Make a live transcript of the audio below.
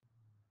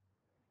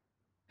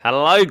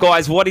Hello,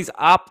 guys. What is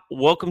up?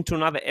 Welcome to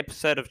another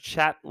episode of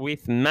Chat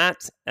with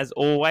Matt. As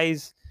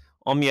always,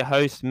 I'm your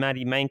host,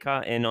 Matty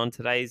Manker, and on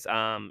today's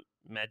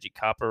Magic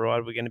Carpet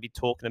Ride, we're going to be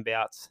talking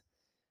about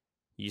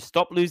you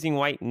stop losing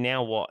weight,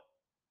 now what?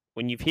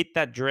 When you've hit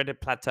that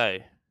dreaded plateau.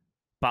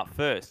 But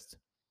first,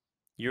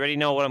 you already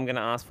know what I'm going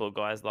to ask for,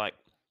 guys. Like,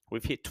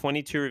 we've hit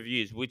 22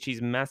 reviews, which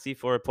is massive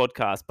for a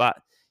podcast.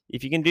 But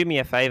if you can do me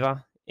a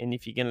favor, and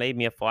if you can leave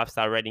me a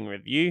 5-star rating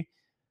review,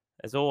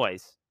 as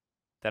always,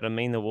 that'll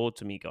mean the world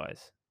to me,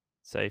 guys.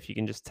 So if you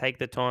can just take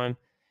the time,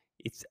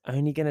 it's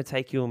only going to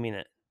take you a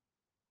minute.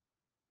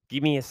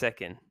 Give me a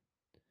second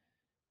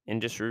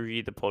and just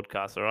review the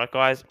podcast. All right,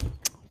 guys?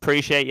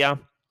 Appreciate ya.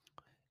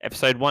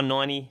 Episode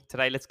 190.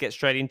 Today, let's get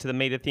straight into the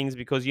meat of things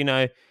because,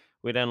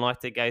 we don't like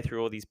to go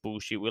through all this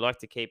bullshit. We like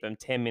to keep them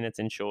 10 minutes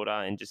and shorter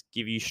and just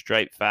give you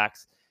straight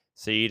facts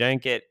so you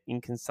don't get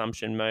in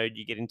consumption mode.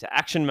 You get into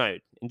action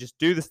mode and just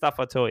do the stuff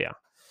I tell you.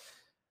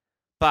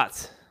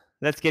 But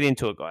let's get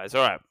into it, guys.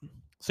 All right.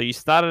 So you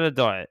started a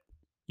diet.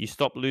 You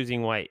stopped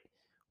losing weight.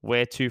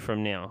 Where to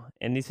from now?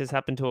 And this has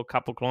happened to a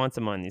couple clients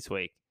of mine this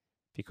week.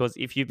 Because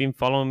if you've been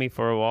following me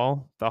for a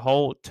while, the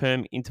whole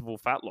term interval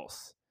fat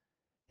loss,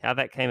 how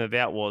that came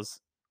about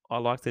was I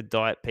like to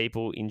diet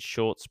people in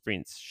short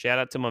sprints. Shout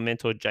out to my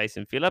mentor,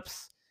 Jason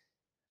Phillips.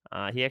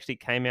 He actually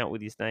came out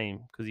with his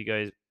name because he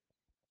goes,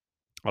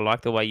 I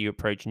like the way you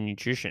approach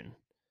nutrition.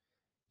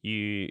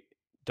 You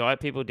diet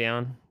people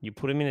down, you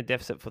put them in a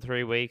deficit for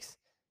 3 weeks,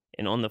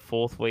 and on the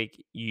 4th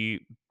week, you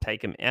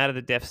take them out of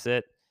the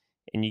deficit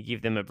and you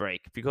give them a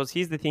break. Because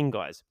here's the thing,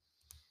 guys.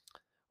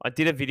 I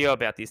did a video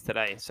about this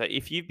today. So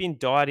if you've been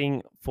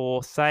dieting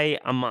for, say,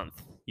 a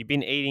month, you've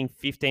been eating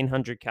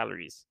 1,500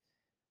 calories,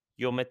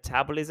 your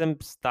metabolism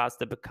starts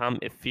to become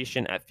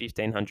efficient at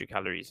 1,500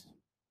 calories.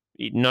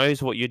 It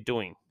knows what you're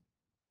doing.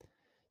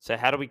 So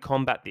how do we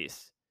combat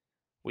this?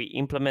 We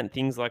implement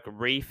things like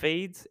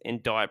refeeds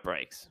and diet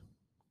breaks.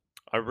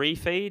 A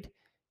refeed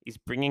is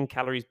bringing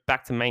calories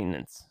back to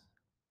maintenance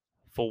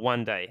for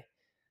 1 day.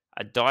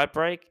 A diet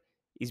break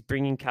is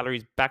bringing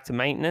calories back to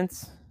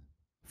maintenance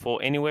for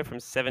anywhere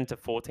from 7 to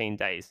 14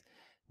 days.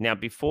 Now,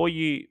 before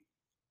you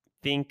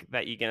think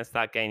that you're going to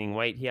start gaining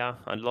weight here,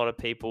 a lot of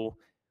people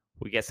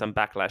will get some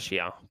backlash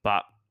here.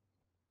 But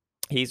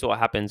here's what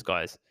happens,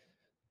 guys.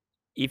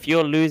 If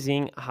you're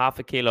losing half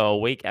a kilo a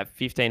week at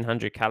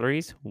 1,500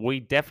 calories, we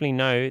definitely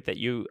know that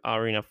you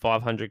are in a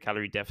 500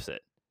 calorie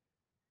deficit.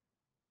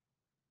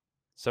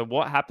 So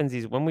what happens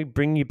is when we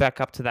bring you back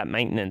up to that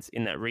maintenance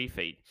in that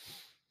refeed,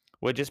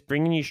 we're just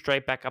bringing you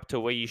straight back up to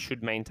where you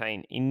should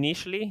maintain.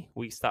 Initially,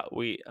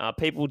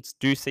 people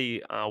do see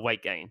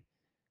weight gain.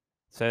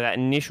 So that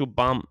initial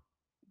bump,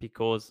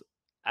 because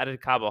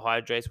added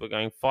carbohydrates, we're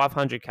going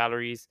 500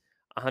 calories,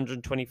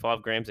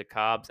 125 grams of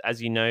carbs.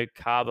 As you know,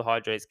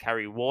 carbohydrates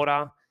carry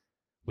water.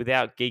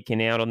 Without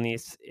geeking out on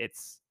this,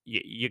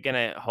 you're going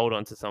to hold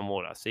on to some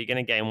water. So you're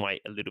going to gain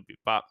weight a little bit,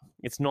 but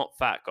it's not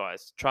fat,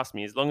 guys. Trust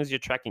me, as long as you're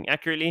tracking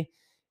accurately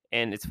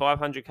and it's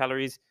 500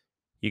 calories,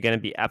 you're going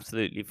to be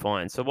absolutely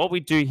fine. So what we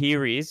do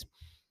here is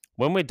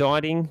when we're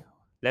dieting,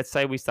 let's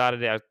say we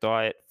started our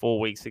diet 4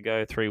 weeks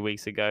ago, 3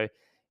 weeks ago,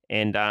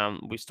 and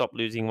we stopped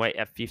losing weight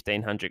at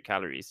 1,500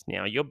 calories.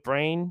 Now, your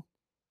brain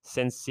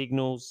sends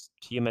signals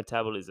to your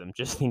metabolism.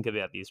 Just think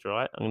about this,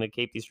 right? I'm going to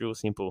keep this real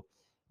simple.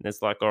 And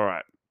it's like, all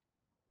right,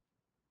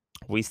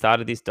 we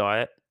started this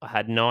diet. I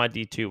had no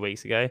idea 2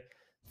 weeks ago.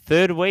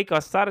 3rd week, I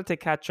started to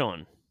catch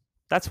on.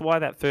 That's why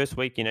that first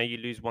week, you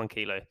lose 1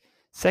 kilo.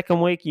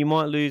 2nd week, you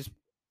might lose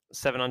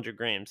 700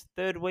 grams.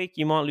 3rd week,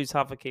 you might lose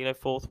half a kilo.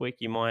 4th week,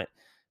 you might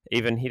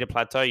even hit a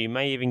plateau. You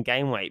may even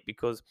gain weight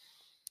because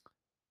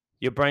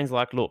your brain's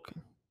like, look,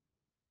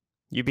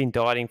 you've been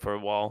dieting for a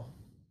while.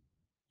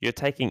 You're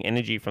taking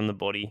energy from the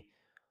body.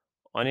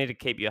 I need to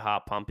keep your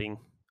heart pumping.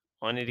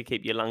 I need to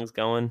keep your lungs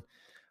going.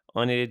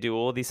 I need to do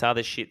all this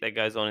other shit that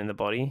goes on in the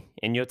body.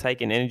 And you're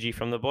taking energy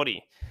from the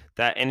body.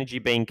 That energy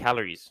being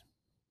calories.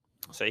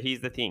 So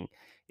here's the thing.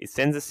 It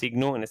sends a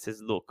signal and it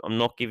says, look, I'm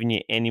not giving you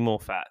any more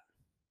fat.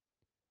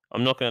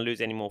 I'm not going to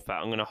lose any more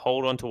fat. I'm going to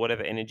hold on to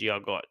whatever energy I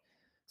got.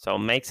 So it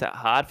makes it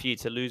hard for you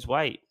to lose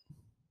weight.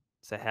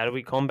 So how do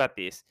we combat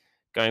this?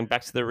 Going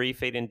back to the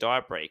refeed and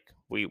diet break.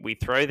 We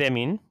throw them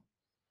in.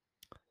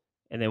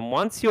 And then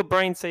once your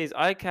brain sees,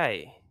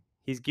 okay,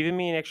 he's giving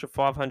me an extra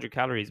 500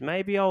 calories,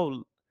 maybe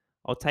I'll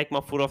take my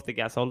foot off the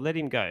gas. I'll let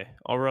him go.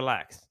 I'll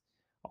relax.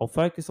 I'll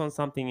focus on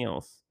something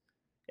else.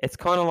 It's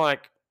kind of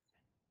like,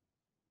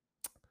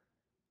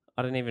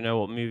 I don't even know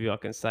what movie I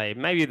can say.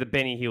 Maybe the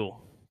Benny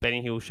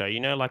Hill show.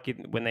 Like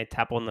when they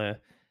tap on the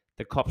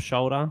cop's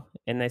shoulder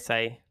and they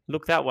say,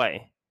 look that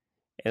way.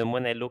 And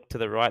when they look to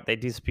the right, they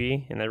disappear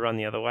and they run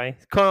the other way.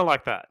 It's kind of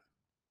like that.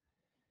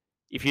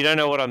 If you don't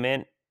know what I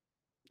meant,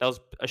 that was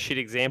a shit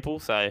example.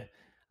 So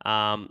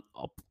I'll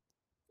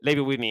leave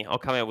it with me. I'll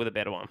come out with a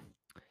better one.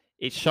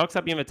 It shocks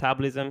up your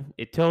metabolism.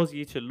 It tells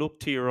you to look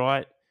to your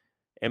right.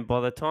 And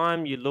by the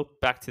time you look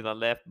back to the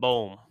left,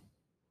 boom,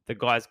 the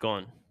guy's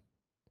gone.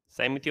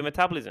 Same with your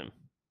metabolism.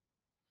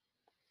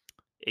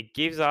 It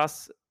gives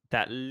us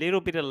that little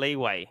bit of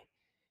leeway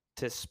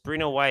to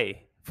sprint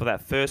away for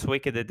that first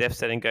week of the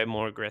deficit and go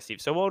more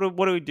aggressive. So what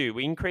do we do?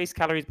 We increase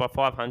calories by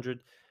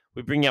 500.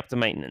 We bring you up to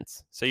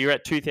maintenance. So you're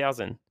at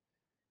 2,000.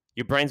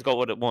 Your brain's got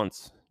what it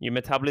wants. Your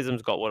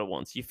metabolism's got what it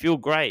wants. You feel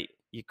great.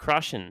 You're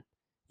crushing.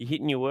 You're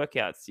hitting your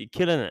workouts. You're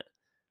killing it.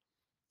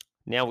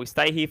 Now we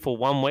stay here for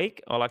 1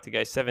 week. I like to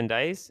go 7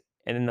 days.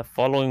 And then the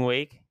following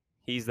week,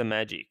 here's the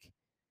magic.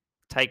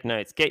 Take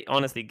notes. Get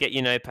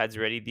your notepads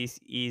ready. This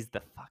is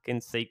the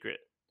fucking secret.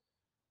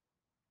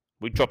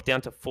 We drop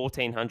down to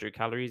 1,400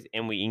 calories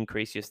and we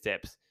increase your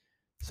steps.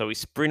 So we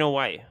sprint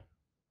away,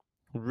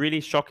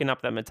 really shocking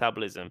up that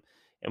metabolism,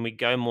 and we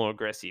go more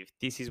aggressive.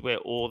 This is where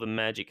all the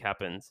magic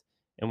happens.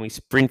 And we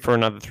sprint for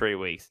another 3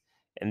 weeks.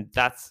 And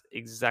that's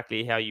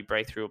exactly how you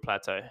break through a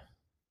plateau.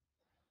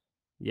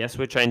 Yes,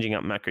 we're changing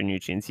up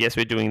macronutrients. Yes,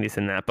 we're doing this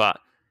and that, but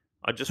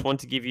I just want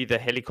to give you the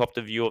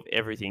helicopter view of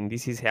everything.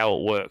 This is how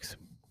it works.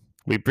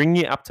 We bring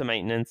you up to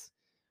maintenance.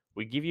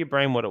 We give your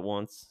brain what it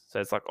wants.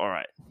 So it's like, all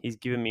right, he's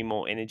giving me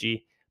more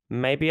energy.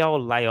 Maybe I'll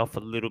lay off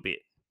a little bit.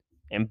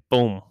 And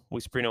boom,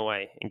 we sprint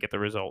away and get the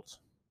results.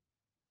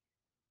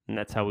 And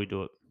that's how we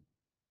do it.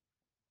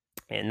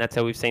 And that's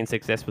how we've seen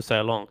success for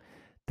so long.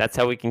 That's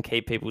how we can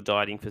keep people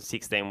dieting for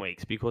 16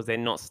 weeks because they're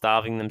not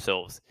starving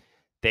themselves.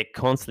 They're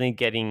constantly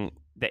getting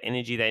the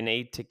energy they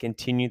need to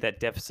continue that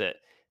deficit.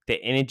 Their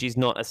energy is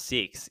not a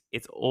 6.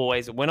 It's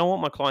always, when I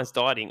want my clients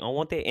dieting, I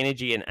want their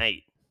energy an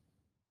 8.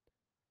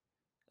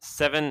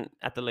 7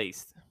 at the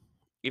least.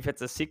 If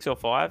it's a 6 or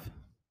 5,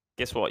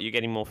 guess what? You're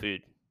getting more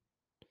food.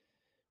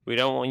 We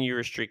don't want you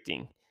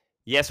restricting.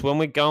 Yes, when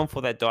we're going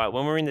for that diet,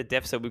 when we're in the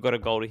deficit, we've got a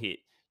goal to hit.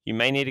 You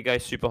may need to go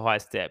super high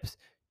steps.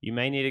 You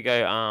may need to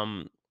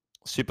go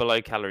super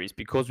low calories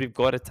because we've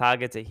got a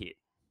target to hit.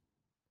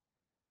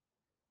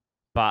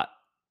 But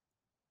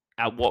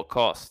at what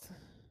cost?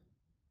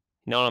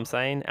 You know what I'm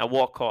saying? At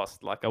what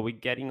cost? Like, are we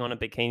getting on a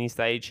bikini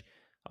stage?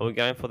 Are we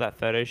going for that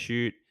photo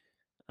shoot?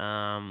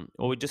 Or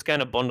we're just going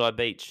to Bondi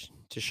Beach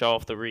to show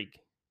off the rig?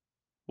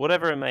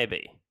 Whatever it may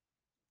be.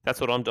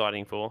 That's what I'm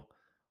dieting for.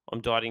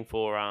 I'm dieting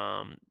for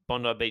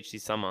Bondi Beach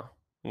this summer.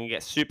 I'm going to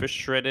get super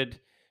shredded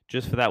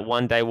just for that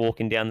 1 day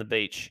walking down the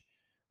beach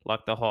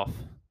like the Hoff.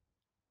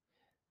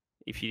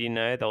 If you didn't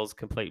know, that was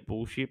complete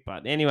bullshit.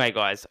 But anyway,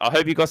 guys, I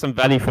hope you got some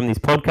value from this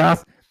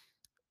podcast.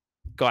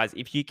 Guys,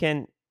 if you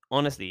can,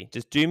 honestly,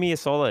 just do me a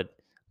solid.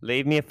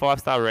 Leave me a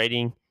 5-star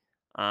rating.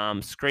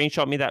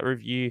 Screenshot me that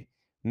review.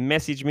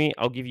 Message me.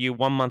 I'll give you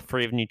 1 month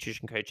free of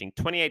nutrition coaching.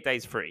 28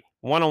 days free.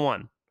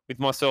 One-on-one with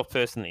myself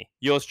personally.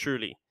 Yours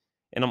truly.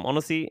 And I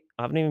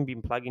haven't even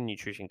been plugging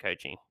nutrition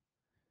coaching.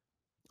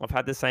 I've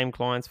had the same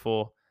clients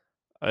for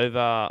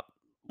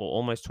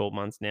almost 12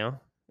 months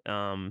now.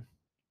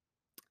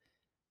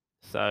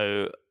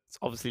 So it's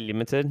obviously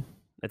limited.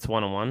 It's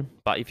one-on-one.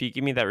 But if you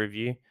give me that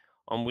review,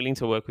 I'm willing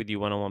to work with you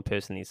one-on-one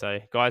personally. So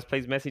guys,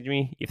 please message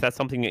me if that's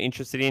something you're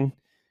interested in.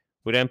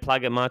 We don't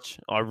plug it much.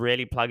 I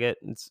rarely plug it.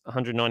 It's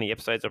 190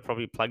 episodes. I've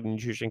probably plugged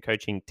nutrition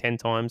coaching 10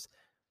 times.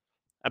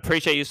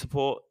 Appreciate your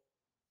support.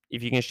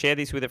 If you can share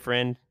this with a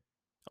friend,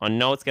 I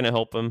know it's going to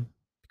help them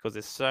because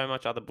there's so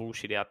much other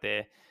bullshit out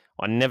there.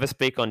 I never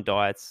speak on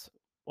diets.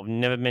 I've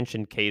never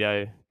mentioned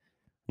keto.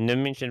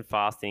 Never mentioned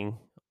fasting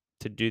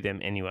to do them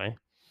anyway.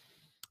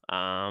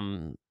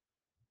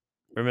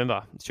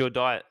 Remember, it's your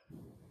diet.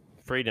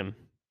 Freedom.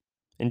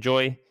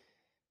 Enjoy.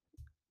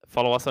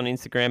 Follow us on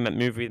Instagram at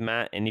Move With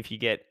Matt. And if you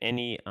get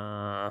any,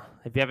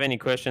 if you have any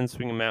questions,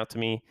 swing them out to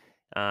me.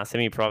 Send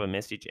me a private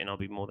message and I'll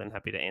be more than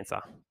happy to answer.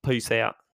 Peace out.